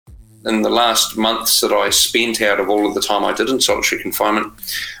in the last months that I spent out of all of the time I did in solitary confinement,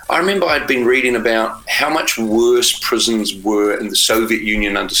 I remember I'd been reading about how much worse prisons were in the Soviet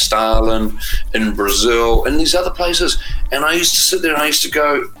Union under Stalin, in Brazil, and these other places. And I used to sit there and I used to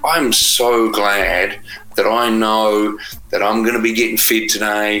go, I'm so glad that I know that I'm going to be getting fed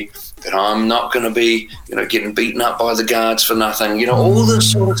today, that I'm not going to be, getting beaten up by the guards for nothing, all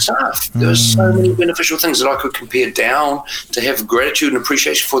this sort of stuff. There were so many beneficial things that I could compare down to have gratitude and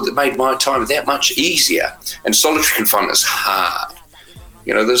appreciation for that made my time that much easier. And solitary confinement is hard.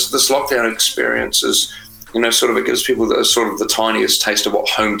 This lockdown experience is, sort of it gives people the tiniest taste of what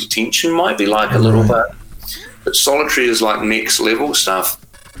home detention might be like a little bit. But solitary is like next level stuff.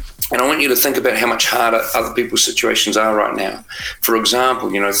 And I want you to think about how much harder other people's situations are right now. For example,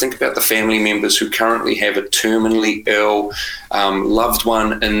 think about the family members who currently have a terminally ill loved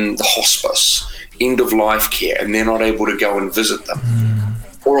one in the hospice, end-of-life care, and they're not able to go and visit them.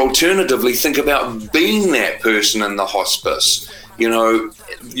 Or alternatively, think about being that person in the hospice.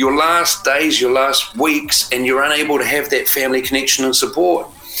 Your last days, your last weeks, and you're unable to have that family connection and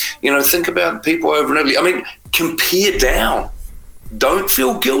support. Think about people over and over. I mean, compare down. Don't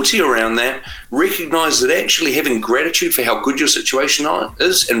feel guilty around that. Recognize that actually having gratitude for how good your situation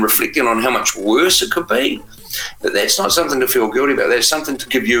is and reflecting on how much worse it could be, that's not something to feel guilty about. That's something to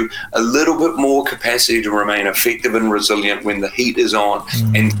give you a little bit more capacity to remain effective and resilient when the heat is on.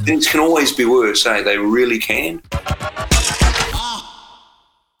 And things can always be worse, They really can.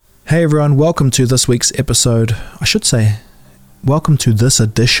 Hey everyone, welcome to this week's episode. I should say, welcome to this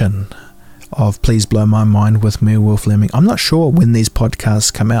edition of Please Blow My Mind with me, Will Fleming. I'm not sure when these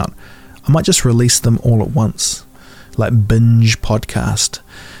podcasts come out. I might just release them all at once, like binge podcast.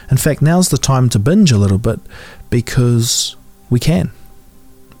 In fact, now's the time to binge a little bit because we can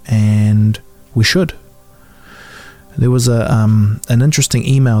and we should. There was an interesting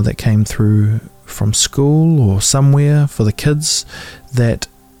email that came through from school or somewhere for the kids that,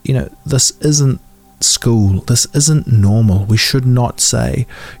 this isn't school, this isn't normal. We should not say,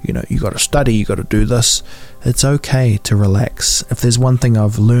 you got to study, you got to do this. It's okay to relax. If there's one thing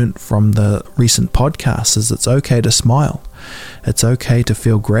I've learned from the recent podcasts is it's okay to smile. It's okay to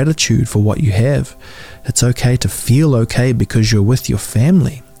feel gratitude for what you have. It's okay to feel okay because you're with your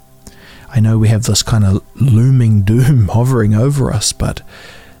family. I know we have this kind of looming doom hovering over us, but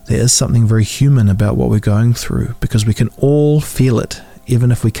there is something very human about what we're going through because we can all feel it,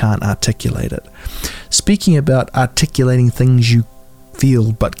 even if we can't articulate it. Speaking about articulating things you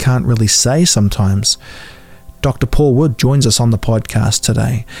feel but can't really say sometimes, Dr. Paul Wood joins us on the podcast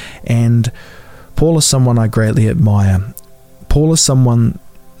today. And Paul is someone I greatly admire. Paul is someone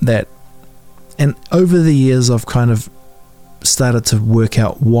that, and over the years I've kind of started to work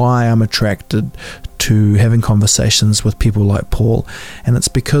out why I'm attracted to having conversations with people like Paul. And it's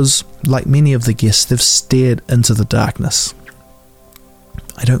because, like many of the guests, they've stared into the darkness.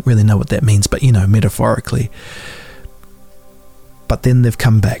 I don't really know what that means, but metaphorically. But then they've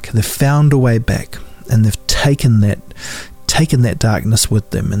come back. They've found a way back, and they've taken that darkness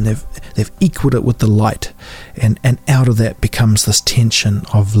with them, and they've equaled it with the light, and out of that becomes this tension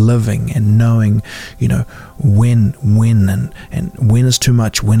of living and knowing, when and when is too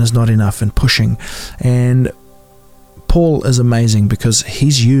much, when is not enough, and pushing. And Paul is amazing because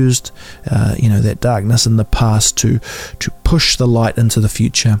he's used, that darkness in the past to push the light into the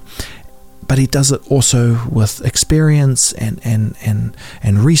future, but he does it also with experience and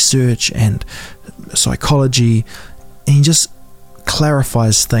research and psychology, and he just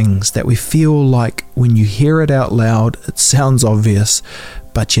clarifies things that we feel like when you hear it out loud, it sounds obvious,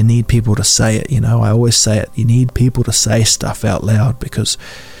 but you need people to say it. I always say it, you need people to say stuff out loud because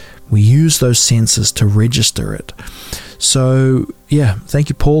we use those senses to register it. So, thank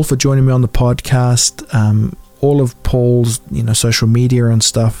you, Paul, for joining me on the podcast. All of Paul's, social media and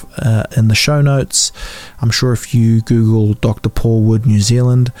stuff in the show notes. I'm sure if you Google Dr. Paul Wood New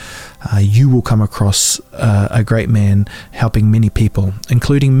Zealand, you will come across a great man helping many people,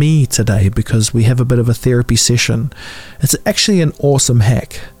 including me today, because we have a bit of a therapy session. It's actually an awesome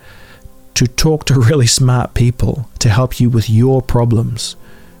hack to talk to really smart people to help you with your problems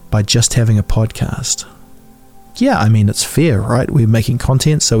by just having a podcast. It's fair, right? We're making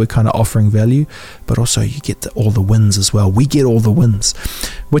content, so we're kind of offering value, but also you get all the wins as well. We get all the wins,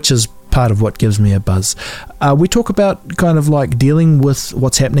 which is part of what gives me a buzz. We talk about kind of like dealing with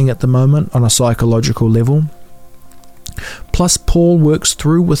what's happening at the moment on a psychological level. Plus, Paul works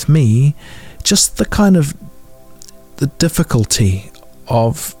through with me just the difficulty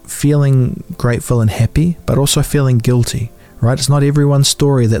of feeling grateful and happy, but also feeling guilty, right? It's not everyone's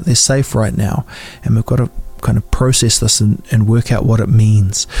story that they're safe right now, and we've got to kind of process this and work out what it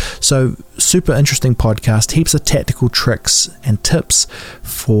means. So super interesting podcast, heaps of tactical tricks and tips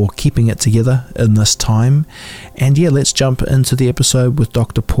for keeping it together in this time. And yeah, let's jump into the episode with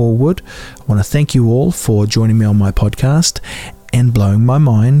Dr. Paul Wood. I want to thank you all for joining me on my podcast and blowing my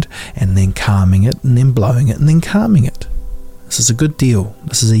mind and then calming it and then blowing it and then calming it. This is a good deal.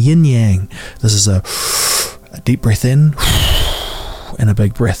 This is a yin-yang. This is a deep breath in and a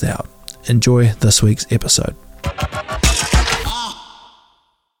big breath out. Enjoy this week's episode.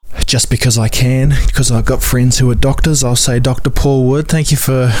 Just because I can, because I've got friends who are doctors, I'll say Dr. Paul Wood, thank you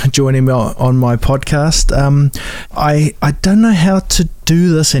for joining me on my podcast. I don't know how to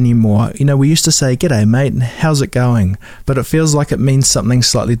do this anymore. You know, we used to say, "G'day, mate, and how's it going?" But it feels like it means something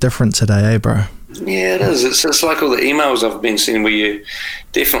slightly different today, eh, bro? Yeah, it is. It's like all the emails I've been seeing where you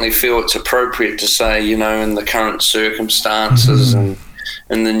definitely feel it's appropriate to say, you know, in the current circumstances and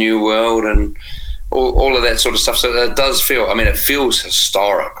in the new world and all of that sort of stuff. So it does feel, I mean, it feels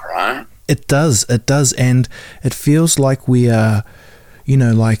historic, right? It does. And it feels like we are, you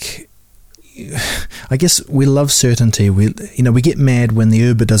know, like, I guess we love certainty. We get mad when the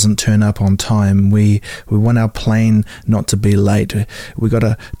Uber doesn't turn up on time. We want our plane not to be late. We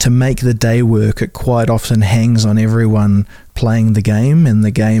got to make the day work. It quite often hangs on everyone playing the game and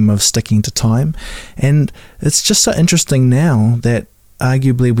the game of sticking to time. And it's just so interesting now that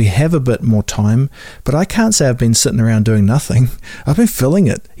arguably we have a bit more time, but I can't say I've been sitting around doing nothing. I've been filling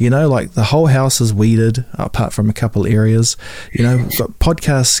it, you know, like the whole house is weeded apart from a couple areas, you know, we've got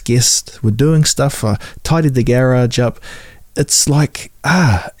podcast guests, we're doing stuff, I tidied the garage up. It's like,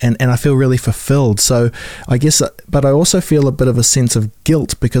 and I feel really fulfilled. So I guess, but I also feel a bit of a sense of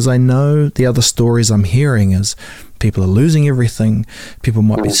guilt because I know the other stories I'm hearing is people are losing everything. People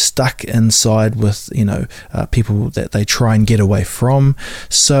might be stuck inside with, you know, people that they try and get away from.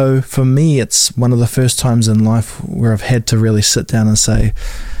 So for me, it's one of the first times in life where I've had to really sit down and say,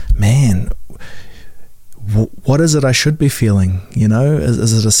 man, what is it I should be feeling? You know,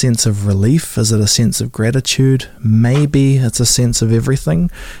 is it a sense of relief? Is it a sense of gratitude? Maybe it's a sense of everything.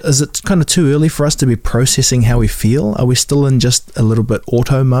 Is it kind of too early for us to be processing how we feel? Are we still in just a little bit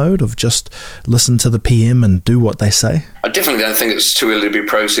auto mode of just listen to the PM and do what they say? I definitely don't think it's too early to be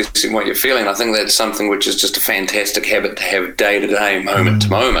processing what you're feeling. I think that's something which is just a fantastic habit to have day to day, moment to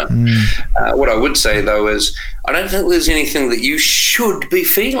moment. What I would say though is I don't think there's anything that you should be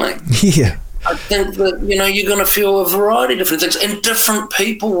feeling. Yeah. I think that, you know, you're going to feel a variety of different things and different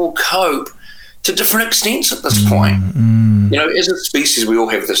people will cope to different extents at this point. You know, as a species, we all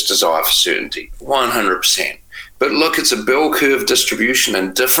have this desire for certainty, 100%. But look, it's a bell curve distribution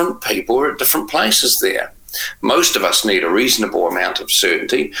and different people are at different places there. Most of us need a reasonable amount of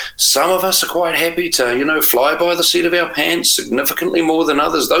certainty. Some of us are quite happy to, you know, fly by the seat of our pants significantly more than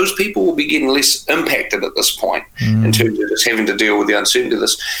others. Those people will be getting less impacted at this point in terms of just having to deal with the uncertainty of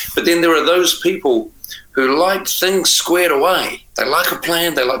this. But then there are those people who like things squared away. They like a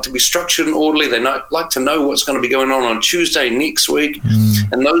plan. They like to be structured and orderly. They like to know what's going to be going on Tuesday next week.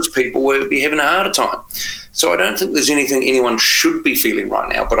 And those people will be having a harder time. So I don't think there's anything anyone should be feeling right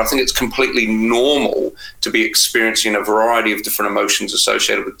now, but I think it's completely normal to be experiencing a variety of different emotions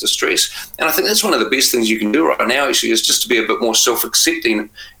associated with distress. And I think that's one of the best things you can do right now actually is just to be a bit more self-accepting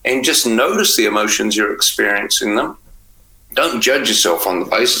and just notice the emotions you're experiencing them. Don't judge yourself on the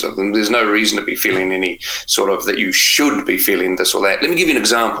basis of them. There's no reason to be feeling any sort of that you should be feeling this or that. Let me give you an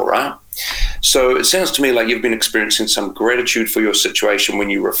example, right? So it sounds to me like you've been experiencing some gratitude for your situation when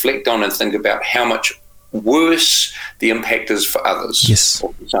you reflect on and think about how much worse the impact is for others, yes,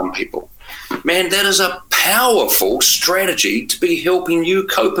 or for some people. Man, that is a powerful strategy to be helping you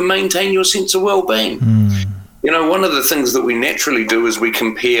cope and maintain your sense of well-being. You know, one of the things that we naturally do is we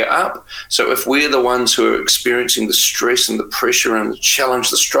compare up. So if we're the ones who are experiencing the stress and the pressure and the challenge,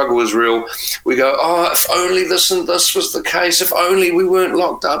 the struggle is real, we go, oh, if only this and this was the case, if only we weren't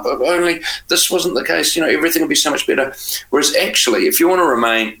locked up, if only this wasn't the case, you know, everything would be so much better. Whereas actually, if you want to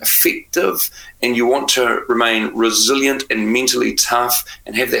remain effective and you want to remain resilient and mentally tough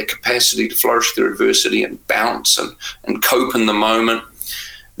and have that capacity to flourish through adversity and bounce and cope in the moment,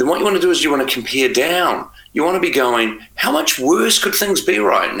 then what you want to do is you want to compare down. You want to be going, how much worse could things be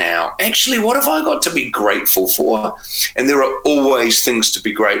right now? Actually, what have I got to be grateful for? And there are always things to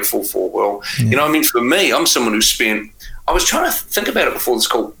be grateful for. Well, you know, I mean, for me, I'm someone who I was trying to think about it before this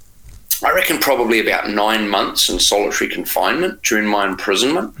call. I reckon probably about 9 months in solitary confinement during my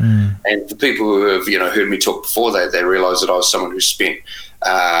imprisonment. And for people who have, you know, heard me talk before, they realise that I was someone who spent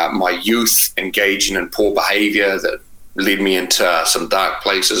my youth engaging in poor behaviour that led me into some dark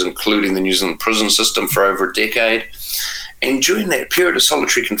places, including the New Zealand prison system for over a decade. And during that period of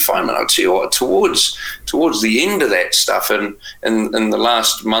solitary confinement, I'll tell you what, towards the end of that stuff, and in the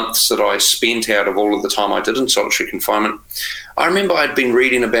last months that I spent out of all of the time I did in solitary confinement, I remember I'd been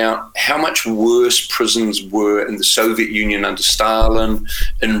reading about how much worse prisons were in the Soviet Union under Stalin,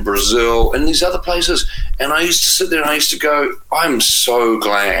 in Brazil, and these other places. And I used to sit there and I used to go, I'm so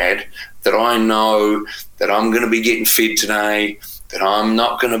glad that I know that I'm going to be getting fed today, that I'm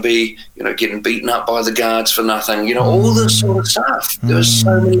not going to be, getting beaten up by the guards for nothing, all this sort of stuff. There were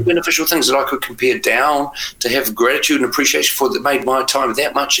so many beneficial things that I could compare down to have gratitude and appreciation for that made my time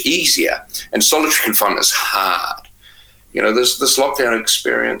that much easier. And solitary confinement is hard. This lockdown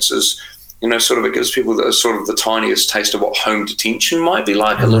experience is, it gives people the tiniest taste of what home detention might be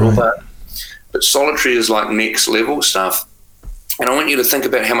like a little bit. But solitary is like next level stuff. And I want you to think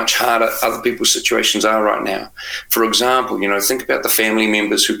about how much harder other people's situations are right now. For example, think about the family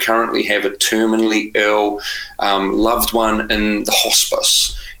members who currently have a terminally ill loved one in the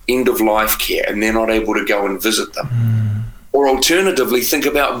hospice, end-of-life care, and they're not able to go and visit them. Or alternatively, think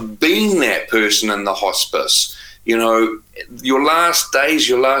about being that person in the hospice, your last days,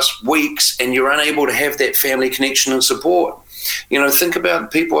 your last weeks, and you're unable to have that family connection and support. Think about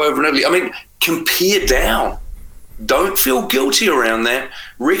people over in Italy. I mean, compare down. Don't feel guilty around that.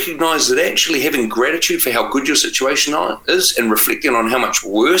 Recognize that actually having gratitude for how good your situation is and reflecting on how much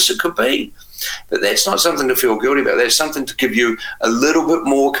worse it could be, but that's not something to feel guilty about. That's something to give you a little bit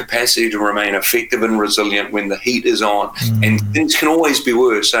more capacity to remain effective and resilient when the heat is on. And things can always be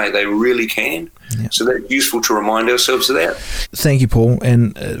worse, They really can. Yeah. So that's useful to remind ourselves of that. Thank you, Paul.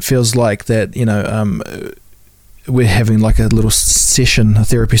 And it feels like that, we're having like a little session, a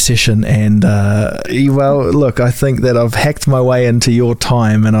therapy session, and look, I think that I've hacked my way into your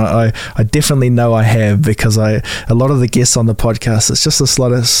time, and I definitely know I have, because a lot of the guests on the podcast, it's just a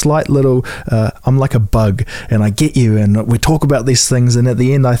slight little I'm like a bug, and I get you, and we talk about these things, and at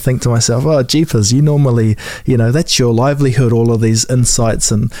the end I think to myself, oh jeepers, you normally, that's your livelihood, all of these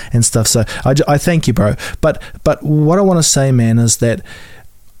insights and stuff. So I thank you, bro. But what I want to say, man, is that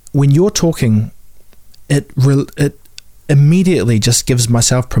when you're talking, it immediately just gives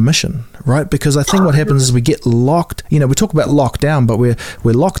myself permission, right? Because I think what happens is we get locked. We talk about lockdown, but we're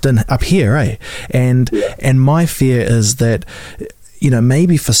locked in up here, eh? And my fear is that,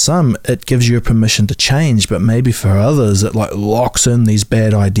 maybe for some it gives you a permission to change, but maybe for others it like locks in these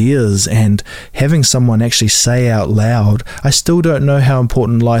bad ideas. And having someone actually say out loud, I still don't know how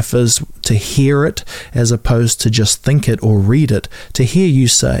important life is to hear it as opposed to just think it or read it. To hear you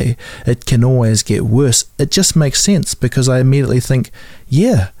say it can always get worse, it just makes sense, because I immediately think,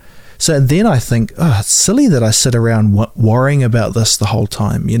 yeah. So then I think, it's silly that I sit around worrying about this the whole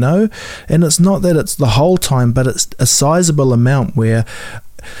time, And it's not that it's the whole time, but it's a sizable amount where,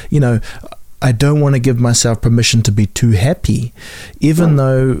 I don't want to give myself permission to be too happy, even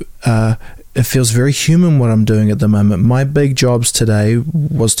though it feels very human what I'm doing at the moment. My big jobs today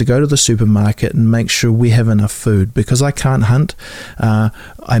was to go to the supermarket and make sure we have enough food, because I can't hunt.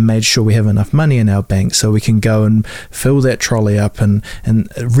 I made sure we have enough money in our bank so we can go and fill that trolley up, and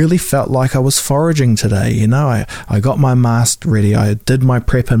it really felt like I was foraging today. I got my mask ready. I did my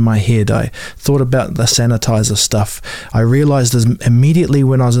prep in my head. I thought about the sanitizer stuff. I realized immediately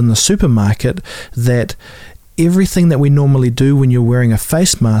when I was in the supermarket that everything that we normally do when you're wearing a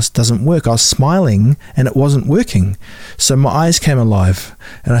face mask doesn't work. I was smiling and it wasn't working. So my eyes came alive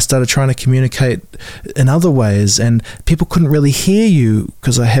and I started trying to communicate in other ways, and people couldn't really hear you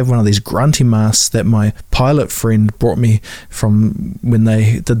because I have one of these grunty masks that my pilot friend brought me from when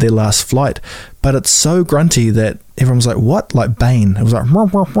they did their last flight. But it's so grunty that everyone was like, what? Like Bane. It was like, murr,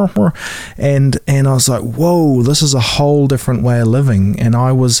 murr, murr, murr. And I was like, whoa, this is a whole different way of living. And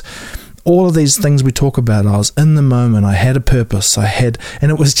all of these things we talk about, I was in the moment. I had a purpose. And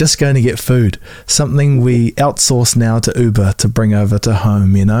it was just going to get food, something we outsource now to Uber to bring over to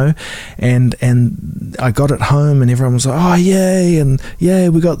home, and I got it home and everyone was like, oh, yay. And yay,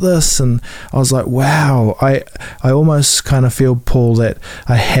 we got this. And I was like, wow, I almost kind of feel, Paul, that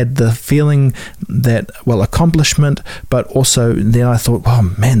I had the feeling that, accomplishment, but also then I thought,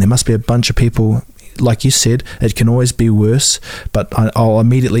 oh man, there must be a bunch of people, like you said, it can always be worse, but I'll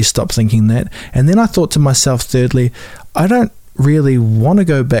immediately stop thinking that. And then I thought to myself, thirdly, I don't really want to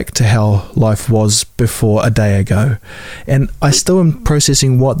go back to how life was before a day ago. And I still am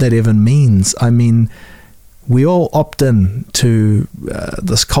processing what that even means. I mean, we all opt in to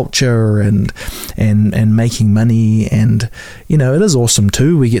this culture and making money, and it is awesome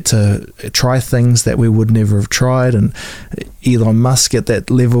too. We get to try things that we would never have tried, and Elon Musk at that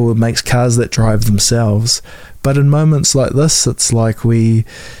level makes cars that drive themselves. But in moments like this, it's like we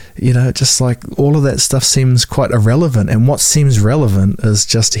just like all of that stuff seems quite irrelevant. And what seems relevant is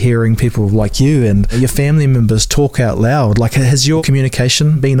just hearing people like you and your family members talk out loud. Like, has your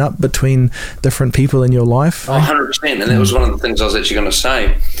communication been up between different people in your life? 100%. And that was one of the things I was actually going to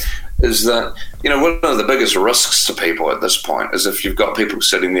say, is that, one of the biggest risks to people at this point is if you've got people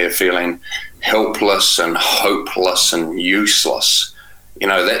sitting there feeling helpless and hopeless and useless,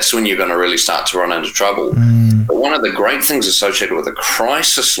 that's when you're going to really start to run into trouble. But one of the great things associated with a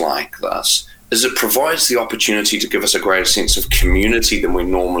crisis like this is it provides the opportunity to give us a greater sense of community than we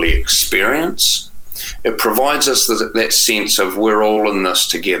normally experience. It provides us that sense of we're all in this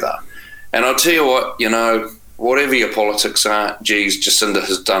together. And I'll tell you what, whatever your politics are, geez, Jacinda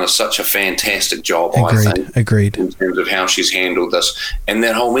has done such a fantastic job, Agreed. In terms of how she's handled this. And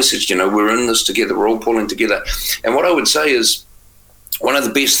that whole message, we're in this together, we're all pulling together. And what I would say is one of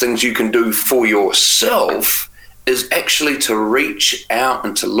the best things you can do for yourself is actually to reach out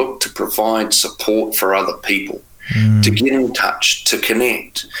and to look to provide support for other people, to get in touch, to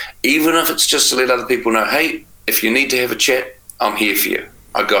connect. Even if it's just to let other people know, hey, if you need to have a chat, I'm here for you.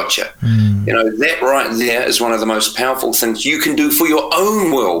 I got you. That right there is one of the most powerful things you can do for your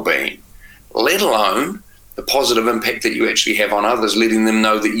own well-being, let alone the positive impact that you actually have on others, letting them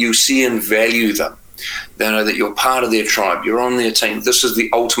know that you see and value them. They know that you're part of their tribe, you're on their team. This is the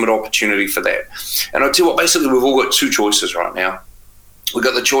ultimate opportunity for that. And I'll tell you what, basically we've all got two choices right now. We've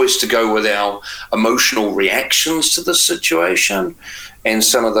got the choice to go with our emotional reactions to the situation and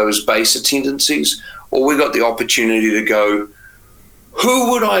some of those baser tendencies, or we've got the opportunity to go,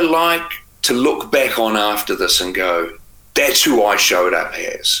 who would I like to look back on after this and go, that's who I showed up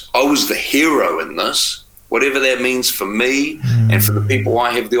as. I was the hero in this, whatever that means for me and for the people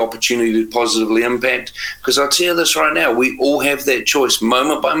I have the opportunity to positively impact. Because I'll tell you this right now, we all have that choice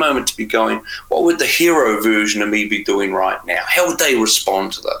moment by moment to be going, what would the hero version of me be doing right now? How would they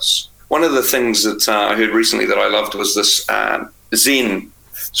respond to this? One of the things that I heard recently that I loved was this Zen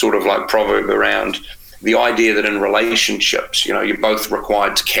sort of like proverb around the idea that in relationships, you're both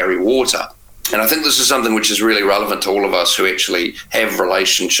required to carry water. And I think this is something which is really relevant to all of us who actually have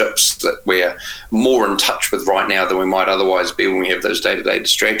relationships that we're more in touch with right now than we might otherwise be when we have those day-to-day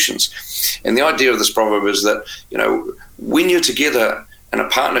distractions. And the idea of this proverb is that, when you're together in a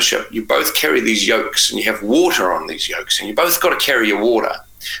partnership, you both carry these yokes and you have water on these yokes and you both got to carry your water.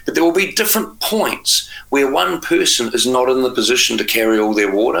 But there will be different points where one person is not in the position to carry all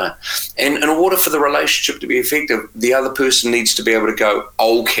their water. And in order for the relationship to be effective, the other person needs to be able to go,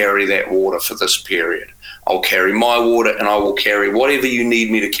 I'll carry that water for this period. I'll carry my water and I will carry whatever you need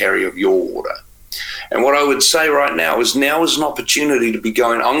me to carry of your water. And what I would say right now is an opportunity to be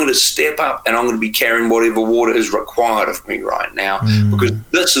going, I'm going to step up and I'm going to be carrying whatever water is required of me right now because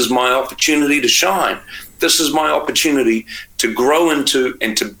this is my opportunity to shine. This is my opportunity to grow into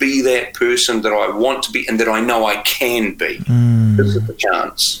and to be that person that I want to be and that I know I can be. This is the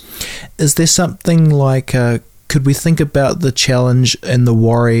chance. Is there something like, could we think about the challenge and the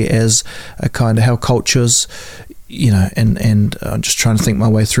worry as a kind of how cultures, and I'm just trying to think my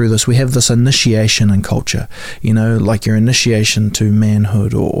way through this. We have this initiation in culture, like your initiation to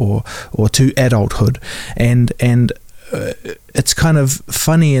manhood or to adulthood. And it's kind of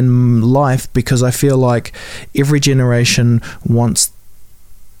funny in life because I feel like every generation wants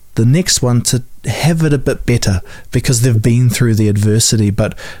the next one to have it a bit better because they've been through the adversity.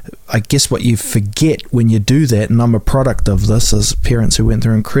 But I guess what you forget when you do that, and I'm a product of this as parents who went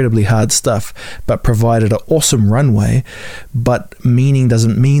through incredibly hard stuff but provided an awesome runway, but meaning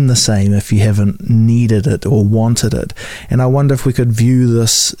doesn't mean the same if you haven't needed it or wanted it. And I wonder if we could view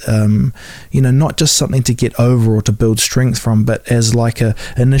this not just something to get over or to build strength from, but as like a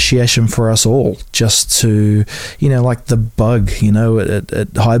initiation for us all, just to like the bug,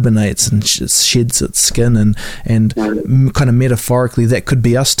 it hibernates and sheds its skin, and kind of metaphorically that could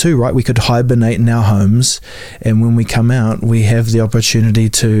be us too, right? We could hibernate in our homes, and when we come out we have the opportunity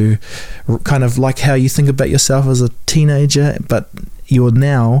to kind of like how you think about yourself as a teenager, but you're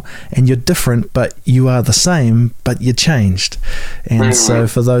now and you're different, but you are the same, but you're changed. And so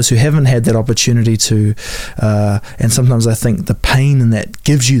for those who haven't had that opportunity to and sometimes I think the pain in that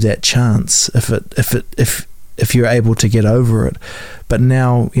gives you that chance if you're able to get over it. But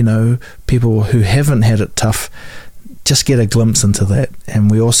now, people who haven't had it tough just get a glimpse into that, and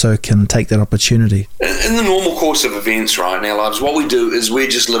we also can take that opportunity. In the normal course of events right in our lives, what we do is we're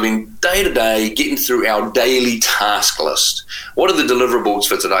just living day to day, getting through our daily task list. What are the deliverables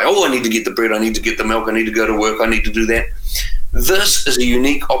for today? Oh, I need to get the bread, I need to get the milk, I need to go to work, I need to do that. This is a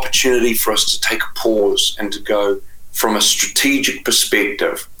unique opportunity for us to take a pause and to go from a strategic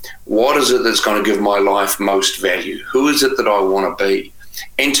perspective. What is it that's going to give my life most value? Who is it that I want to be?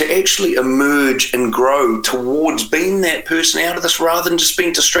 and to actually emerge and grow towards being that person out of this, rather than just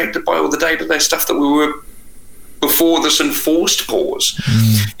being distracted by all the day-to-day stuff that we were before this enforced pause.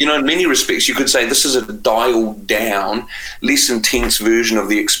 You know, in many respects, you could say this is a dialed down, less intense version of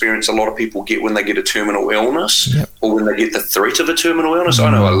the experience a lot of people get when they get a terminal illness, or when they get the threat of a terminal illness. I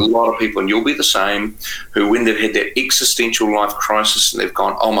know a lot of people, and you'll be the same, who when they've had that existential life crisis and they've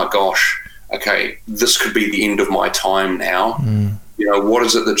gone, oh my gosh, okay, this could be the end of my time now. You know, what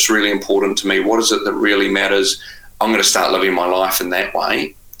is it that's really important to me? What is it that really matters? I'm going to start living my life in that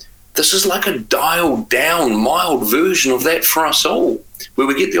way. This is like a dialed down, mild version of that for us all, where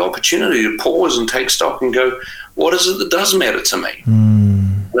we get the opportunity to pause and take stock and go, what is it that does matter to me?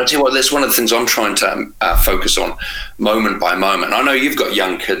 And I tell you what, that's one of the things I'm trying to focus on moment by moment. I know you've got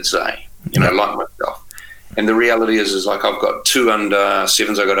young kids, you know, like myself. And the reality is like I've got 2 under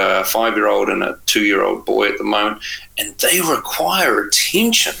 7s. I've got a 5-year-old and a 2-year-old boy at the moment, and they require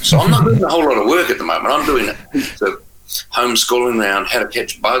attention. So I'm not doing a whole lot of work at the moment. I'm doing heaps of homeschooling around how to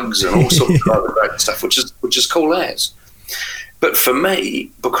catch bugs and all sorts of other great stuff, which is cool as. But for me,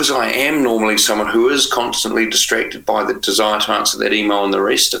 because I am normally someone who is constantly distracted by the desire to answer that email and the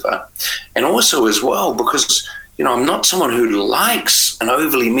rest of it, and also as well because, you know, I'm not someone who likes an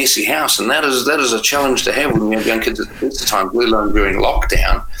overly messy house, and that is a challenge to have when we have young kids at the best of times, let alone during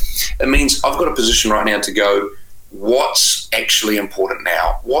lockdown. It means I've got a position right now to go, what's actually important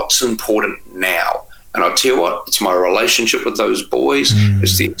now? What's important now? And I'll tell you what, it's my relationship with those boys.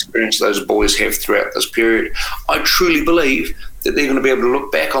 It's the experience those boys have throughout this period. I truly believe that they're going to be able to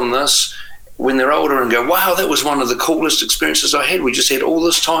look back on this when they're older and go, wow, that was one of the coolest experiences I had. We just had all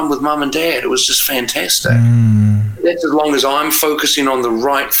this time with mum and dad. It was just fantastic. That's as long as I'm focusing on the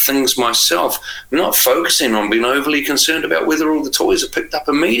right things myself, not focusing on being overly concerned about whether all the toys are picked up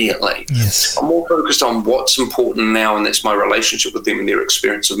immediately. Yes. I'm more focused on what's important now, and that's my relationship with them and their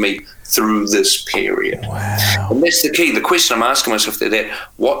experience of me through this period. Wow. And that's the key. The question I'm asking myself there, that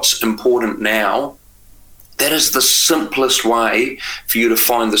what's important now, that is the simplest way for you to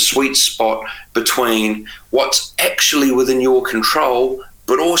find the sweet spot between what's actually within your control,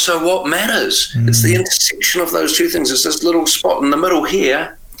 but also what matters. It's the intersection of those two things. It's this little spot in the middle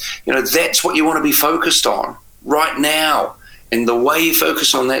here. You know, that's what you want to be focused on right now. And the way you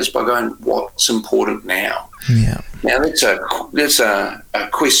focus on that is by going, what's important now? Yeah. Now, that's a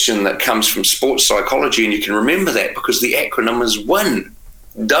question that comes from sports psychology, and you can remember that because the acronym is WIN.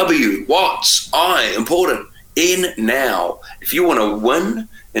 W, what's, I, important, N, now. If you want to win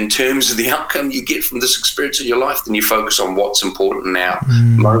in terms of the outcome you get from this experience in your life, then you focus on what's important now,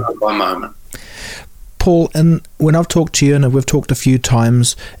 moment by moment. Paul, and when I've talked to you, and we've talked a few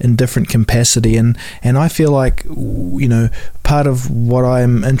times in different capacity, and I feel like, you know, part of what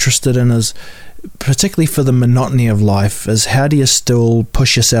I'm interested in is, particularly for the monotony of life, is how do you still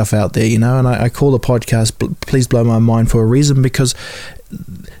push yourself out there, you know? And I call the podcast Please Blow My Mind for a reason, because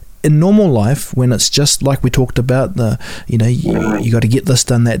in normal life, when it's just like we talked about, you got to get this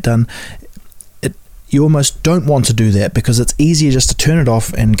done, that done, you almost don't want to do that because it's easier just to turn it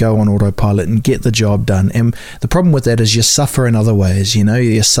off and go on autopilot and get the job done. And the problem with that is you suffer in other ways, you know,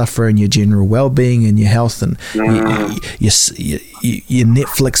 you suffer in your general well-being and your health, and you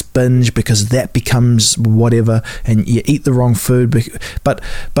Netflix binge because that becomes whatever, and you eat the wrong food. But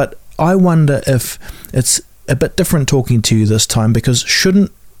I wonder if it's a bit different talking to you this time, because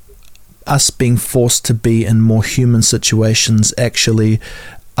shouldn't us being forced to be in more human situations actually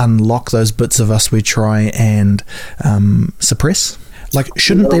unlock those bits of us we try and suppress? Like,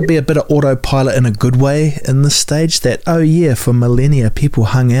 shouldn't there be a bit of autopilot in a good way in this stage, that, oh yeah, for millennia people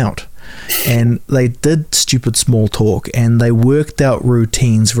hung out and they did stupid small talk and they worked out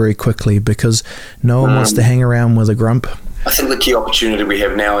routines very quickly because no one wants to hang around with a grump? I think the key opportunity we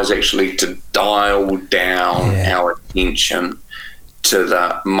have now is actually to dial down our attention to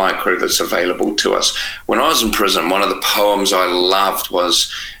the micro that's available to us. When I was in prison, one of the poems I loved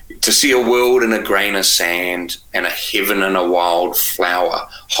was to see a world in a grain of sand and a heaven in a wild flower,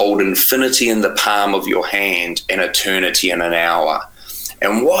 hold infinity in the palm of your hand and eternity in an hour.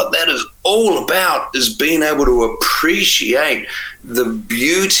 And what that is all about is being able to appreciate the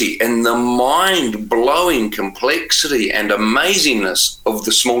beauty and the mind-blowing complexity and amazingness of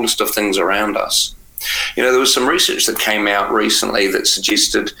the smallest of things around us. You know, there was some research that came out recently that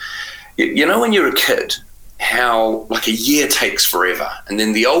suggested, you know, when you're a kid, how like a year takes forever, and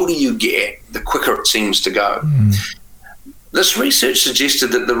then the older you get, the quicker it seems to go. This research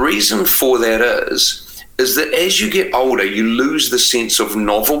suggested that the reason for that is that as you get older, you lose the sense of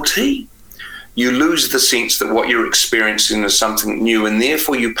novelty. you lose the sense that what you're experiencing is something new, and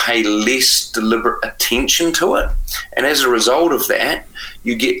therefore you pay less deliberate attention to it. And as a result of that,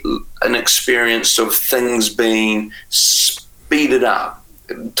 you get an experience of things being speeded up,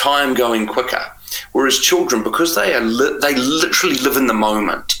 time going quicker. Whereas children, because they literally live in the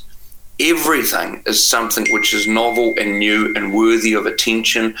moment, everything is something which is novel and new and worthy of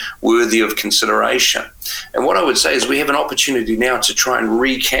attention, worthy of consideration. And what I would say is we have an opportunity now to try and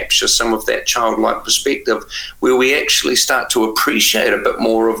recapture some of that childlike perspective, where we actually start to appreciate a bit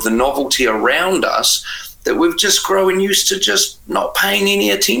more of the novelty around us that we've just grown used to just not paying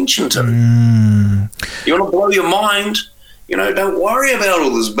any attention to. You want to blow your mind? Don't worry about all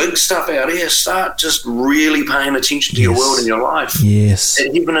this big stuff out here. Start just really paying attention to your world and your life. Yes.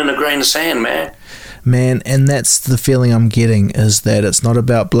 Even in a grain of sand, man. Man, and that's the feeling I'm getting, is that it's not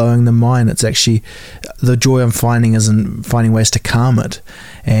about blowing the mind. It's actually the joy I'm finding is in finding ways to calm it.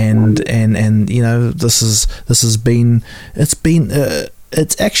 And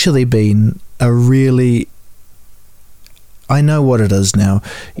it's actually been a really, I know what it is now.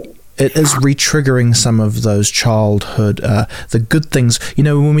 It is re-triggering some of those childhood, the good things.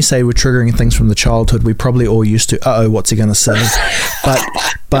 When we say we're triggering things from the childhood, we probably all used to, what's he going to say?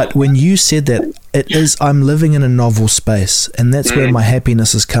 But when you said that, it is, I'm living in a novel space, and that's where my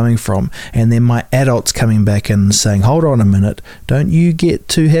happiness is coming from. And then my adults coming back and saying, hold on a minute, don't you get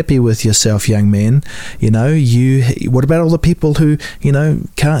too happy with yourself, young man. What about all the people who,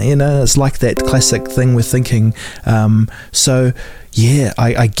 can't, it's like that classic thing we're thinking. Yeah,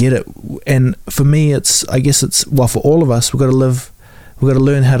 I get it. And for me, for all of us, we've got to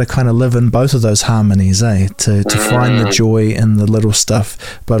learn how to kind of live in both of those harmonies, to find the joy in the little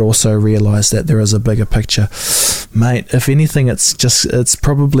stuff, but also realize that there is a bigger picture. Mate, if anything, it's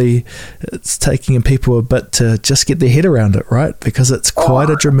taking people a bit to just get their head around it, right? Because it's quite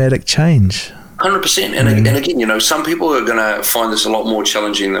a dramatic change. 100%. And again, some people are going to find this a lot more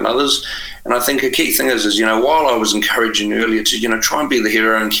challenging than others. And I think a key thing is while I was encouraging earlier to, try and be the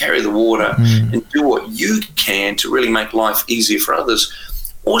hero and carry the water and do what you can to really make life easier for others,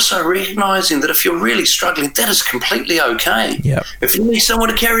 also recognizing that if you're really struggling, that is completely okay. Yep. If you need someone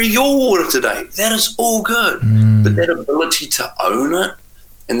to carry your water today, that is all good. But that ability to own it,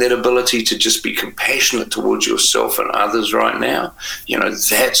 and that ability to just be compassionate towards yourself and others right now,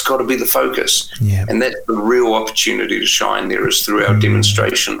 that's got to be the focus. Yeah. And that's the real opportunity to shine there, is through our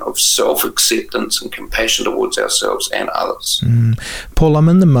demonstration of self-acceptance and compassion towards ourselves and others. Paul, I'm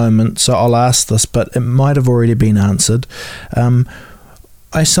in the moment, so I'll ask this, but it might have already been answered.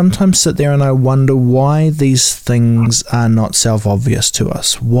 I sometimes sit there and I wonder why these things are not self-obvious to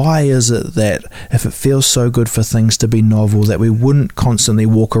us. Why is it that if it feels so good for things to be novel, that we wouldn't constantly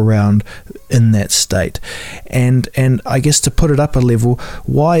walk around in that state? And I guess to put it up a level,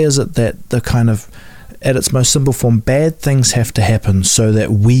 why is it that the kind of, at its most simple form, bad things have to happen so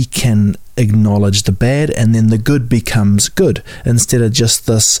that we can acknowledge the bad, and then the good becomes good, instead of just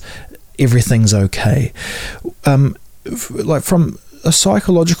this, everything's okay? From a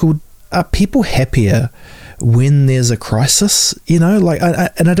psychological, are people happier when there's a crisis? And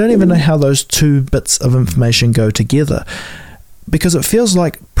I don't even know how those two bits of information go together, because it feels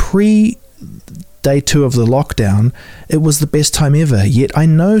like pre-day 2 of the lockdown, it was the best time ever. Yet I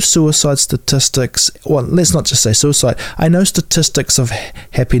know suicide statistics, well, let's not just say suicide, I know statistics of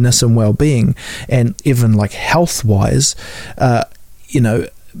happiness and well-being, and even like health-wise,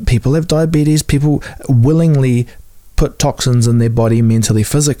 people have diabetes, people willingly put toxins in their body, mentally,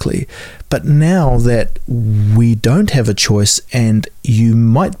 physically. But now that we don't have a choice, and you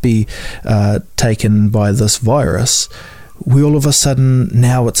might be taken by this virus, we all of a sudden,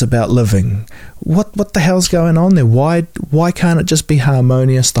 now it's about living. What the hell's going on there? Why can't it just be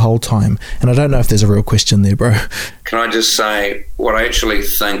harmonious the whole time? And I don't know if there's a real question there, bro. Can I just say, what I actually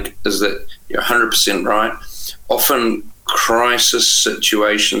think is that you're 100% right. Often crisis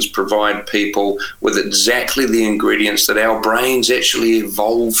situations provide people with exactly the ingredients that our brains actually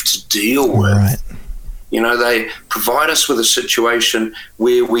evolved to deal with. Right. They provide us with a situation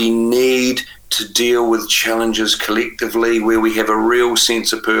where we need to deal with challenges collectively, where we have a real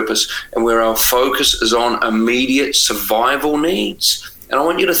sense of purpose, and where our focus is on immediate survival needs. And I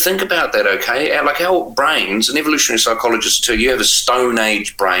want you to think about that, okay? Like our brains, and evolutionary psychologists too, you have a Stone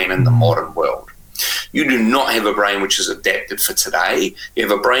Age brain in the modern world. You do not have a brain which is adapted for today. You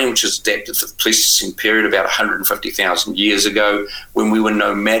have a brain which is adapted for the Pleistocene period, about 150,000 years ago, when we were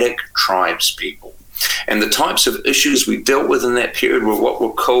nomadic tribes people. And the types of issues we dealt with in that period were what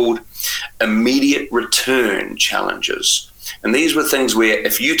were called immediate return challenges. And these were things where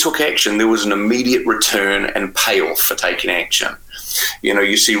if you took action, there was an immediate return and payoff for taking action.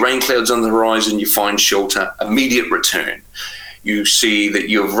 You see rain clouds on the horizon, you find shelter, immediate return. You see that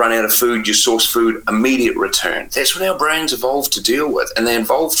you've run out of food, you source food, immediate return. That's what our brains evolved to deal with. And they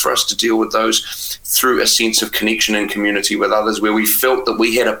evolved for us to deal with those through a sense of connection and community with others, where we felt that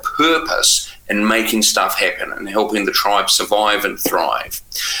we had a purpose in making stuff happen and helping the tribe survive and thrive.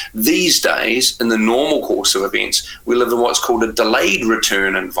 These days, in the normal course of events, we live in what's called a delayed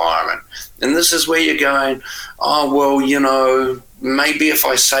return environment. And this is where you're going, maybe if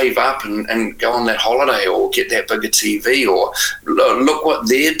I save up and go on that holiday or get that bigger TV, or look what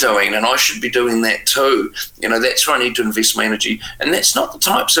they're doing and I should be doing that too. That's where I need to invest my energy. And that's not the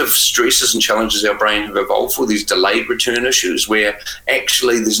types of stresses and challenges our brain have evolved for, these delayed return issues where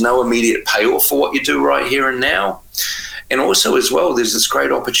actually there's no immediate payoff for what you do right here and now. And also as well, there's this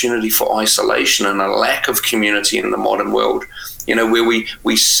great opportunity for isolation and a lack of community in the modern world, where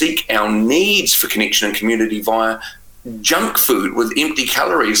we seek our needs for connection and community via junk food with empty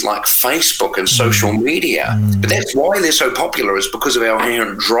calories like Facebook and social media. But that's why they're so popular, is because of our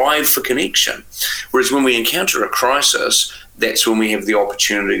inherent drive for connection. Whereas when we encounter a crisis, that's when we have the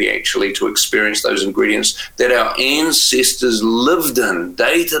opportunity actually to experience those ingredients that our ancestors lived in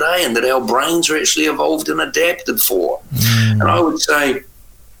day to day and that our brains are actually evolved and adapted for. And I would say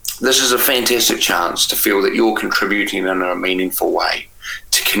this is a fantastic chance to feel that you're contributing in a meaningful way,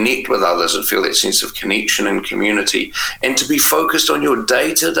 to connect with others and feel that sense of connection and community, and to be focused on your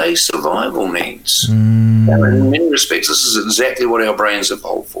day-to-day survival needs. And in many respects, this is exactly what our brains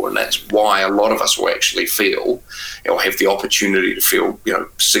evolved for, and that's why a lot of us will actually feel, or have the opportunity to feel,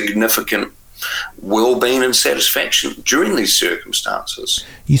 significant well-being and satisfaction during these circumstances.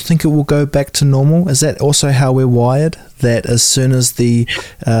 You think it will go back to normal? Is that also how we're wired? That as soon as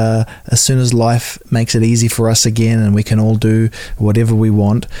life makes it easy for us again, and we can all do whatever we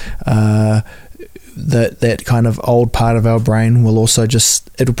want, that kind of old part of our brain will also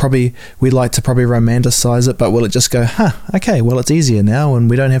we like to probably romanticize it, but will it just go, okay, well, it's easier now and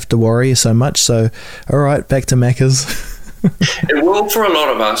we don't have to worry so much, so all right, back to Macca's. It will for a lot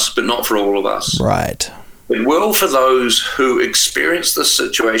of us, but not for all of us. Right. It will for those who experience this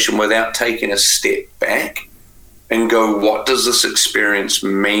situation without taking a step back and go, what does this experience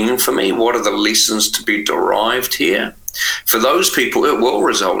mean for me? What are the lessons to be derived here? For those people, it will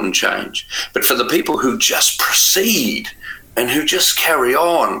result in change. But for the people who just proceed and who just carry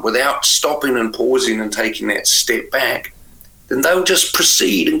on without stopping and pausing and taking that step back, then they'll just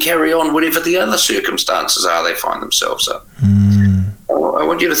proceed and carry on whatever the other circumstances are they find themselves in. I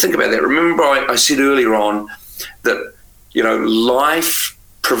want you to think about that. Remember I said earlier on that, life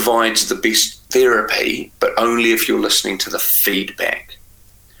provides the best therapy, but only if you're listening to the feedback.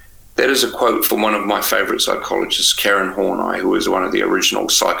 That is a quote from one of my favorite psychologists, Karen Horney, who was one of the original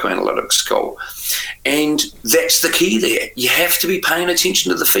psychoanalytic school. And that's the key there. You have to be paying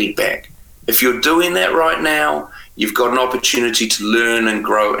attention to the feedback. If you're doing that right now, you've got an opportunity to learn and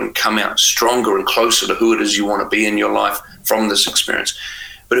grow and come out stronger and closer to who it is you want to be in your life from this experience.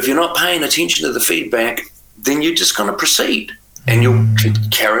 But if you're not paying attention to the feedback, then you're just going to proceed. And you'll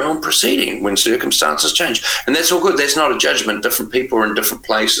carry on proceeding when circumstances change. And that's all good. That's not a judgment. Different people are in different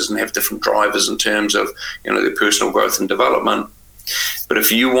places and have different drivers in terms of, their personal growth and development. But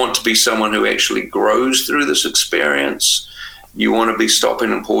if you want to be someone who actually grows through this experience, you want to be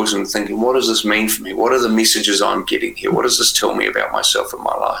stopping and pausing and thinking, what does this mean for me? What are the messages I'm getting here? What does this tell me about myself and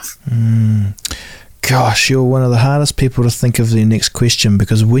my life? Gosh, you're one of the hardest people to think of the next question,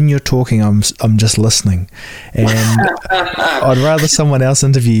 because when you're talking, I'm just listening, and I'd rather someone else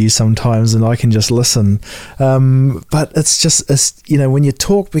interview you sometimes than I can just listen. But it's when you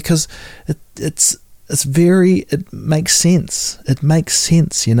talk, because it makes sense. It makes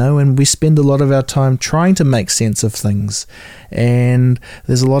sense, and we spend a lot of our time trying to make sense of things, and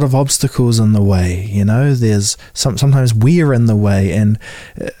there's a lot of obstacles in the way. There's sometimes we're in the way, and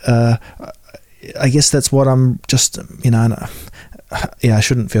I guess that's what I'm just, I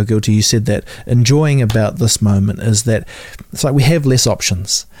shouldn't feel guilty. You said that enjoying about this moment is that it's like we have less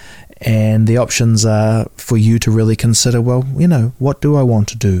options, and the options are for you to really consider, well, what do I want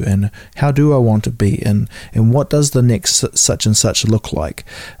to do, and how do I want to be, and what does the next such and such look like?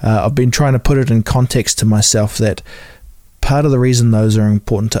 I've been trying to put it in context to myself that part of the reason those are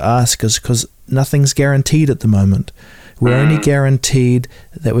important to ask is because nothing's guaranteed at the moment. We're only guaranteed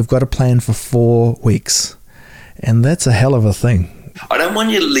that we've got a plan for 4 weeks, and that's a hell of a thing. I don't want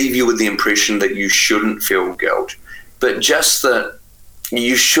to leave you with the impression that you shouldn't feel guilt, but just that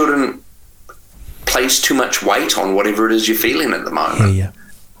you shouldn't place too much weight on whatever it is you're feeling at the moment. Yeah.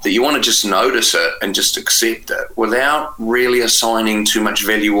 That you want to just notice it and just accept it without really assigning too much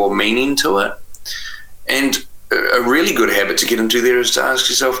value or meaning to it. And a really good habit to get into there is to ask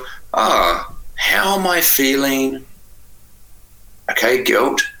yourself, how am I feeling? Okay,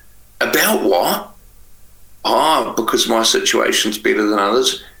 guilt. About what? Because my situation's better than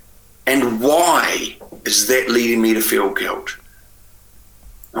others. And why is that leading me to feel guilt?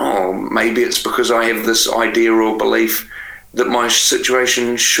 Oh, maybe it's because I have this idea or belief that my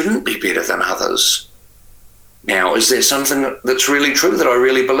situation shouldn't be better than others. Now, is there something that's really true that I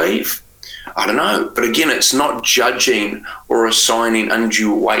really believe? I don't know. But again, it's not judging or assigning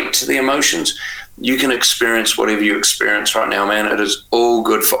undue weight to the emotions. You can experience whatever you experience right now, man. It is all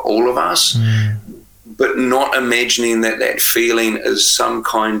good for all of us. But not imagining that feeling is some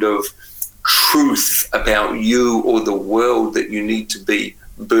kind of truth about you or the world that you need to be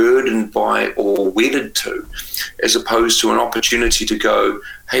burdened by or wedded to, as opposed to an opportunity to go,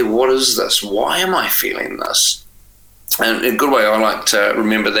 hey, what is this? Why am I feeling this? And in a good way, I like to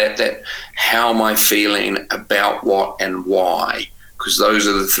remember that how am I feeling, about what, and why? Because those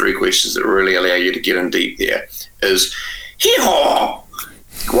are the three questions that really allow you to get in deep there. Is, hee-haw!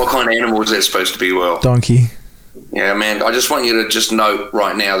 What kind of animal is that supposed to be, Will? Donkey. Yeah, man, I just want you to just note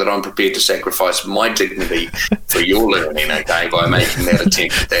right now that I'm prepared to sacrifice my dignity for your learning, okay, by making that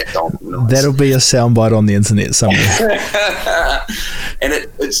attempt at that donkey noise. That'll be a soundbite on the internet somewhere. And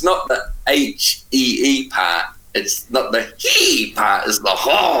it's not the H-E-E part. It's not the he part. It's the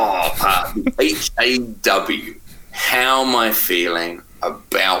haw part. H-A-W. How am I feeling,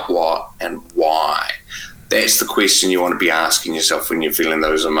 about what, and why? That's the question you want to be asking yourself when you're feeling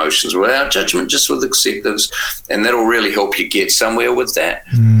those emotions, without judgment, just with acceptance. And that'll really help you get somewhere with that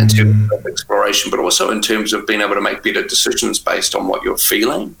in terms of exploration, but also in terms of being able to make better decisions based on what you're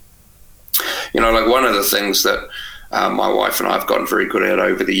feeling. You know, like one of the things that my wife and I have gotten very good at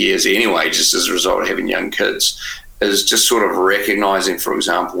over the years anyway, just as a result of having young kids, is just sort of recognizing, for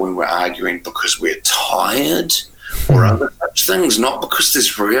example, when we're arguing because we're tired or other such things, not because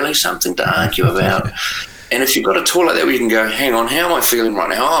there's really something to argue about. And if you've got a tool like that where you can go, hang on, how am I feeling right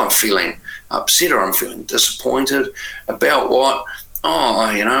now? Oh, I'm feeling upset or I'm feeling disappointed. About what? Oh,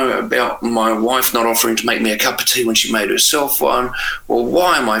 you know, about my wife not offering to make me a cup of tea when she made herself one. Well,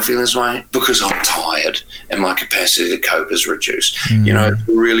 why am I feeling this way? Because I'm tired and my capacity to cope is reduced. You know, it's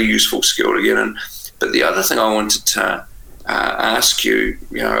a really useful skill to get in. But the other thing I wanted to ask you,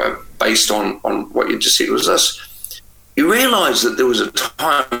 you know, based on what you just said was this. You realise that there was a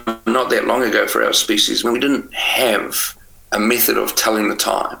time not that long ago for our species when we didn't have a method of telling the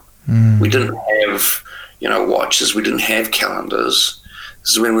time. We didn't have, you know, watches. We didn't have calendars.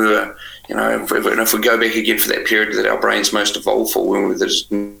 This is when we were, you know, if we go back again for that period that our brains most evolved for, when we were those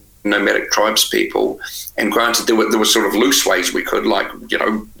nomadic tribes people. And granted, there were sort of loose ways we could, like, you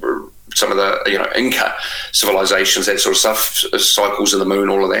know, some of the, you know, Inca civilizations, that sort of stuff, cycles of the moon,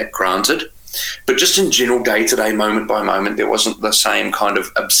 all of that, granted. But just in general, day-to-day, moment by moment, there wasn't the same kind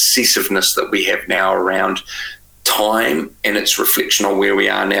of obsessiveness that we have now around time and its reflection on where we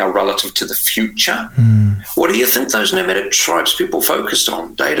are now relative to the future. What do you think those nomadic tribes people focused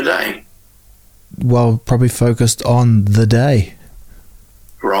on day-to-day? Well, probably focused on the day.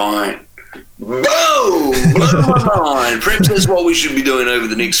 Right. Boom! Blow my mind. Perhaps that's what we should be doing over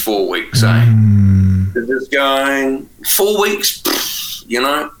the next 4 weeks, eh? Just going 4 weeks, you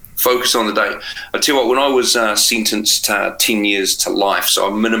know? Focus on the day. I tell you what, when I was sentenced 10 years to life, so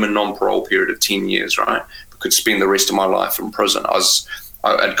a minimum non-parole period of 10 years, right? I could spend the rest of my life in prison.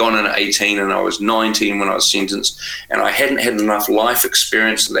 I'd gone in at 18 and I was 19 when I was sentenced, and I hadn't had enough life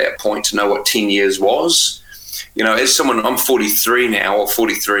experience at that point to know what 10 years was. You know, as someone, I'm 43 now, or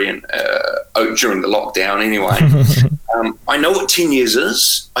 43 and during the lockdown anyway. I know what 10 years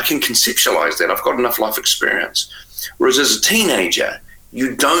is. I can conceptualize that. I've got enough life experience. Whereas as a teenager,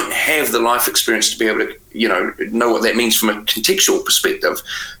 you don't have the life experience to be able to, you know what that means from a contextual perspective.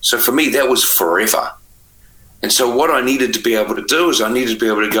 So for me, that was forever. And so what I needed to be able to do is I needed to be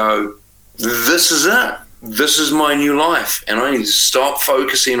able to go, this is it. This is my new life. And I need to stop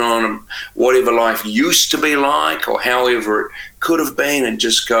focusing on whatever life used to be like or however it could have been, and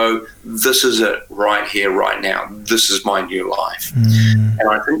just go, this is it right here, right now. This is my new life. And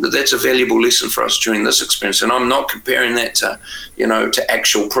I think that that's a valuable lesson for us during this experience. And I'm not comparing that to, you know, to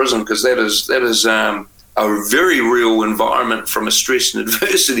actual prison, because that is a very real environment from a stress and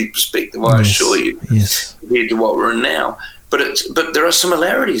adversity perspective, I assure you, compared to what we're in now. But there are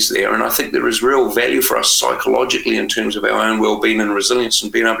similarities there, and I think there is real value for us psychologically in terms of our own well-being and resilience,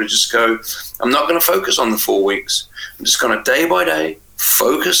 and being able to just go, I'm not going to focus on the 4 weeks. I'm just going to day by day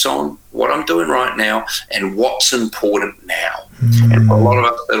focus on what I'm doing right now and what's important now. And for a lot of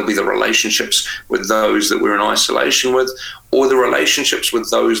us, that'll be the relationships with those that we're in isolation with, or the relationships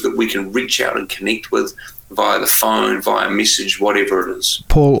with those that we can reach out and connect with via the phone, via message, whatever it is.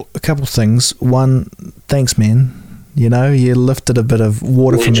 Paul, a couple of things. One, thanks, man. You lifted a bit of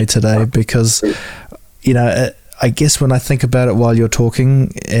water for me today because, I guess when I think about it while you're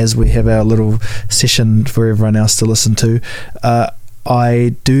talking, as we have our little session for everyone else to listen to,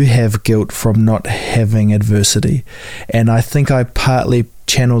 I do have guilt from not having adversity. And I think I partly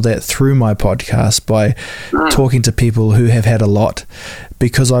channel that through my podcast by talking to people who have had a lot,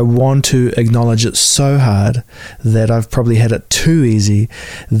 because I want to acknowledge it so hard that I've probably had it too easy,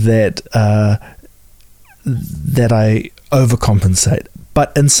 that I overcompensate.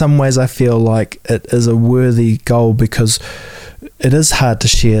 But in some ways I feel like it is a worthy goal, because it is hard to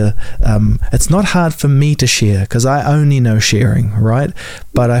share. It's not hard for me to share because I only know sharing, right?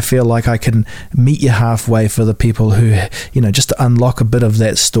 But I feel like I can meet you halfway for the people who, just to unlock a bit of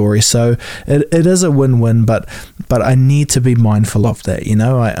that story. So it is a win-win, but I need to be mindful of that.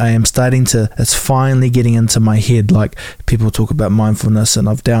 I am starting to, it's finally getting into my head. Like, people talk about mindfulness and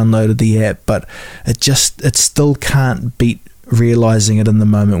I've downloaded the app, but it still can't beat realizing it in the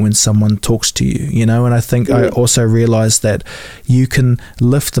moment when someone talks to you, and I think I also realized that you can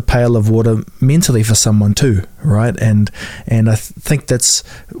lift the pail of water mentally for someone too, right? And I think that's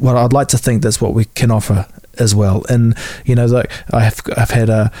what I'd like to think that's what we can offer as well. And I've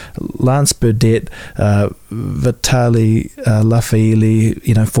had Lance Burdett, Vitali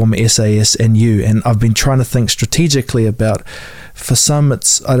Lafaili, former SAS, and you, and I've been trying to think strategically about, for some,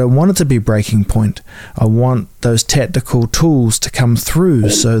 I don't want it to be breaking point. I want those tactical tools to come through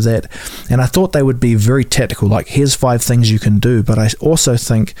so that, and I thought they would be very tactical, like here's 5 things you can do, but I also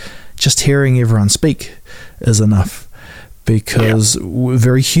think just hearing everyone speak is enough. Because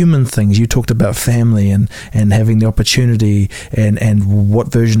very human things. You talked about family and having the opportunity and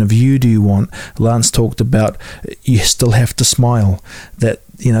what version of you do you want. Lance talked about you still have to smile. That,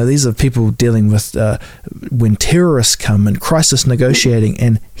 these are people dealing with when terrorists come and crisis negotiating,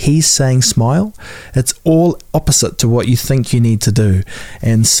 and he's saying smile. It's all opposite to what you think you need to do.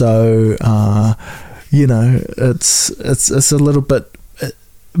 And so, it's a little bit,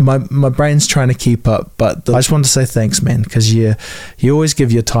 my brain's trying to keep up, but I just wanted to say thanks, man, because you always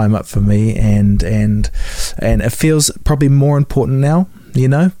give your time up for me, and it feels probably more important now,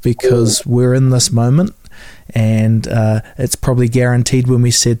 because we're in this moment, and it's probably guaranteed when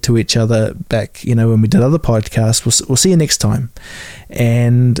we said to each other back, when we did other podcasts, we'll see you next time.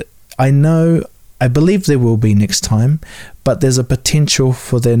 And I believe there will be next time, but there's a potential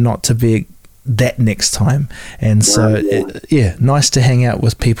for there not to be that next time. And so nice to hang out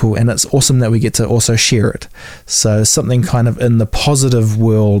with people, and it's awesome that we get to also share it. So something kind of in the positive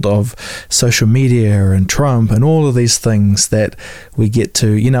world of social media and Trump and all of these things that we get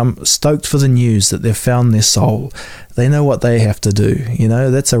to, I'm stoked for the news that they've found their soul. They know what they have to do.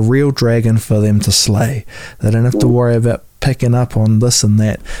 That's a real dragon for them to slay. They don't have to worry about picking up on this and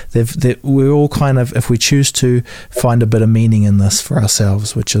that. We're all kind of, if we choose to, find a bit of meaning in this for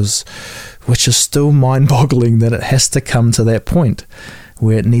ourselves, which is still mind-boggling that it has to come to that point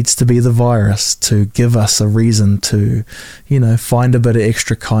where it needs to be the virus to give us a reason to, find a bit of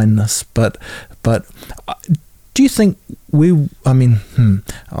extra kindness. But do you think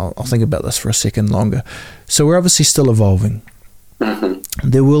I'll think about this for a second longer. So we're obviously still evolving. Mm-hmm.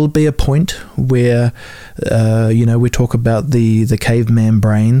 There will be a point where, we talk about the caveman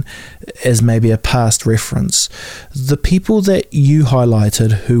brain as maybe a past reference. The people that you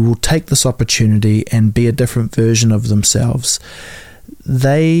highlighted who will take this opportunity and be a different version of themselves,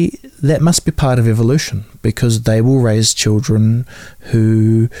 that must be part of evolution, because they will raise children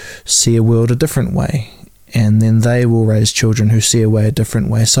who see a world a different way. And then they will raise children who see a different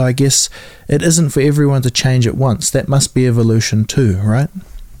way. So I guess it isn't for everyone to change at once. That must be evolution too, right?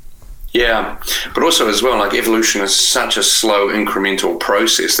 Yeah, but also as well, like, evolution is such a slow incremental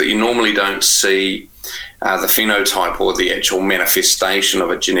process that you normally don't see the phenotype or the actual manifestation of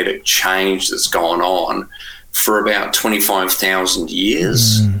a genetic change that's gone on for about 25,000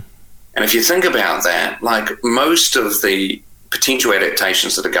 years. Mm. And if you think about that, like, most of the potential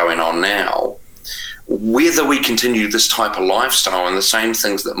adaptations that are going on now, whether we continue this type of lifestyle and the same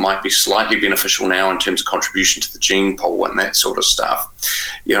things that might be slightly beneficial now in terms of contribution to the gene pool and that sort of stuff,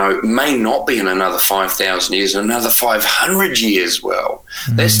 may not be in another 5,000 years, another 500 years. Well,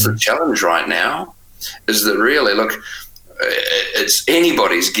 that's the challenge right now, is that really, look, it's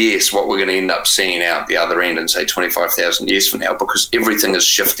anybody's guess what we're going to end up seeing out the other end in, say, 25,000 years from now, because everything is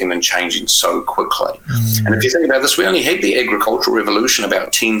shifting and changing so quickly. And if you think about this, we only had the agricultural revolution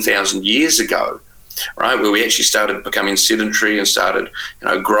about 10,000 years ago, right, where we actually started becoming sedentary and started,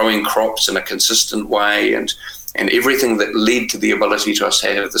 growing crops in a consistent way, and and everything that led to the ability to us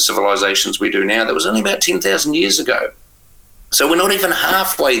to have the civilizations we do now, that was only about 10,000 years ago. So we're not even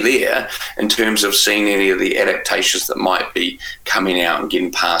halfway there in terms of seeing any of the adaptations that might be coming out and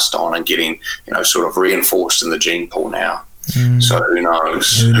getting passed on and getting, sort of reinforced in the gene pool now. So who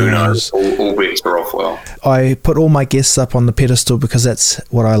knows? Who knows? All bets are off. Well, I put all my guests up on the pedestal because that's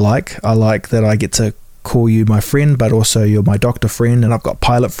what I like. I like that I get to call you my friend, but also you're my doctor friend, and I've got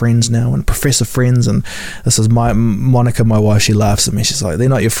pilot friends now and professor friends, and this is Monica, my wife. She laughs at me. She's like, they're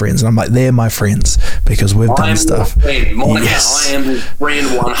not your friends, and I'm like, they're my friends because we've done stuff. Monica, yes. I am your friend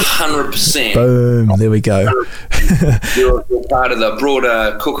 100%. Boom, there we go. You're part of the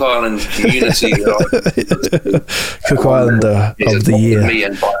broader Cook Island community. Cook Islander of the year. Me,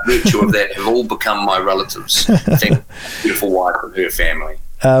 and by virtue of that have all become my relatives. Thank you, beautiful wife and her family.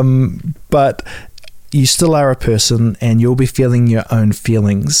 But you still are a person, and you'll be feeling your own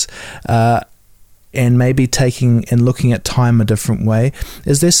feelings, and maybe taking and looking at time a different way.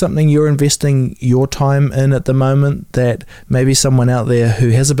 Is there something you're investing your time in at the moment that maybe someone out there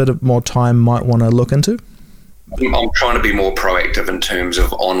who has a bit of more time might want to look into? I'm trying to be more proactive in terms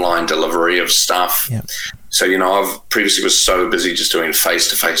of online delivery of stuff. Yeah. So, I've previously was so busy just doing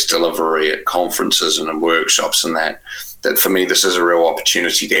face-to-face delivery at conferences and in workshops and that for me, this is a real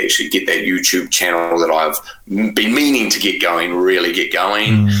opportunity to actually get that YouTube channel that I've been meaning to really get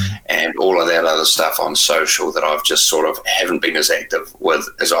going, and all of that other stuff on social that I've just sort of haven't been as active with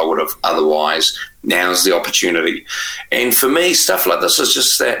as I would have otherwise. Now's the opportunity. And for me, stuff like this is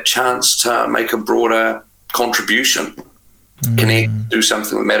just that chance to make a broader contribution, connect, do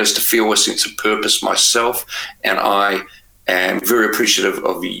something that matters, to feel a sense of purpose myself. And I am very appreciative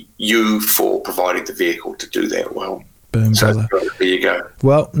of you for providing the vehicle to do that well. Boom, brother. There you go.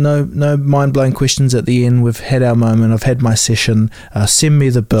 Well, no mind-blowing questions at the end. We've had our moment. I've had my session. Send me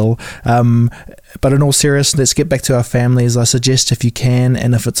the bill. But in all seriousness, let's get back to our families. I suggest if you can,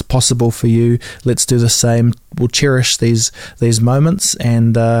 and if it's possible for you, let's do the same. We'll cherish these moments.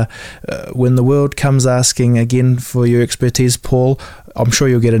 And when the world comes asking again for your expertise, Paul, I'm sure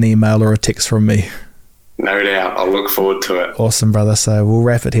you'll get an email or a text from me. No doubt. I'll look forward to it. Awesome, brother. So we'll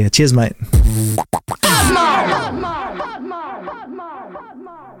wrap it here. Cheers, mate.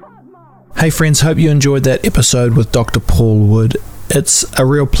 Hey friends, hope you enjoyed that episode with Dr. Paul Wood. It's a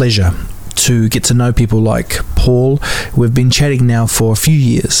real pleasure to get to know people like Paul. We've been chatting now for a few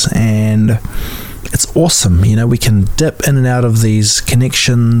years, and it's awesome. We can dip in and out of these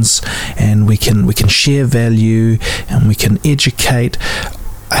connections, and we can share value, and we can educate.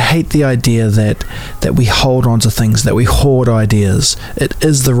 I hate the idea that we hold on to things, that we hoard ideas. It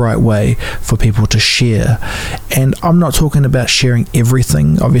is the right way for people to share. And I'm not talking about sharing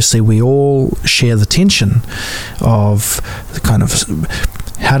everything. Obviously, we all share the tension of the kind of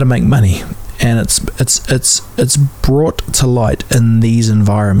how to make money. And it's brought to light in these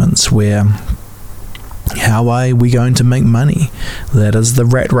environments where how are we going to make money? That is the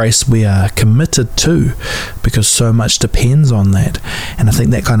rat race we are committed to, because so much depends on that. And I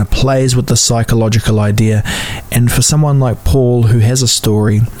think that kind of plays with the psychological idea. And for someone like Paul, who has a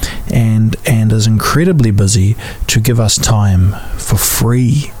story and is incredibly busy, to give us time for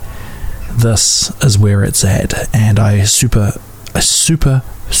free, this is where it's at. And I super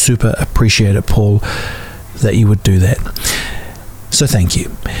appreciate it, Paul, that you would do that. So thank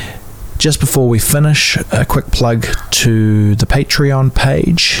you. Just before we finish, a quick plug to the Patreon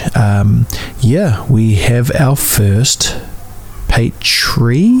page. We have our first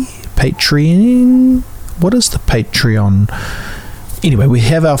Patreon. What is the Patreon? Anyway, we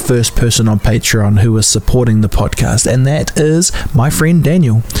have our first person on Patreon who is supporting the podcast, and that is my friend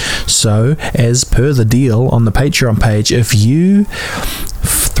Daniel. So, as per the deal on the Patreon page, if you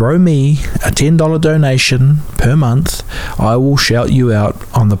throw me a $10 donation per month, I will shout you out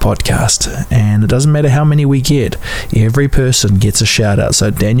on the podcast. And it doesn't matter how many we get, every person gets a shout out. So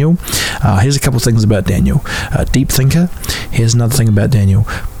Daniel, here's a couple things about Daniel. Deep thinker. Here's another thing about Daniel.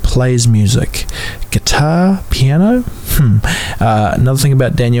 Plays music, guitar, piano. Another thing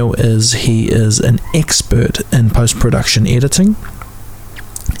about Daniel is he is an expert in post-production editing,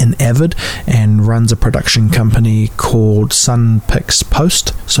 an avid, and runs a production company called Sun Picks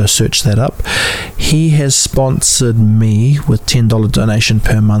Post, so search that up. He has sponsored me with $10 donation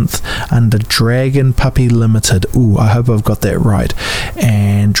per month under Dragon Puppy Limited. Ooh, I hope I've got that right.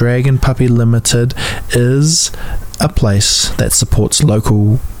 And Dragon Puppy Limited is a place that supports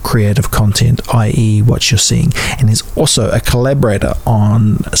local creative content, i.e. what you're seeing, and is also a collaborator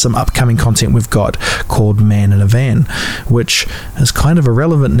on some upcoming content we've got called Man in a Van, which is kind of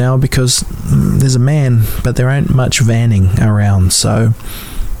irrelevant now because there's a man, but there ain't much vanning around. So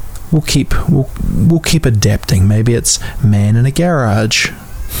we'll keep adapting. Maybe it's man in a garage.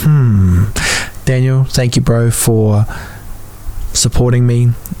 Daniel, thank you, bro, for supporting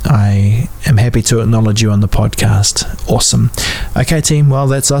me. I am happy to acknowledge you on the podcast. Awesome. Okay, team, well,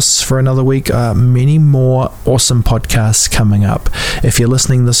 that's us for another week. Many more awesome podcasts coming up. If you're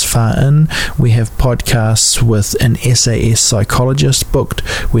listening this far in, we have podcasts with an SAS psychologist booked.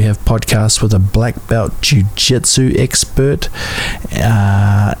 We have podcasts with a black belt jiu-jitsu expert,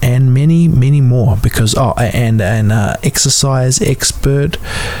 and many more, because and an exercise expert.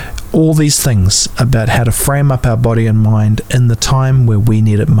 All these things about how to frame up our body and mind in the time where we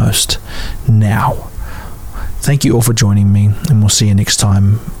need it most, now. Thank you all for joining me, and we'll see you next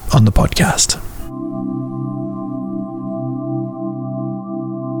time on the podcast.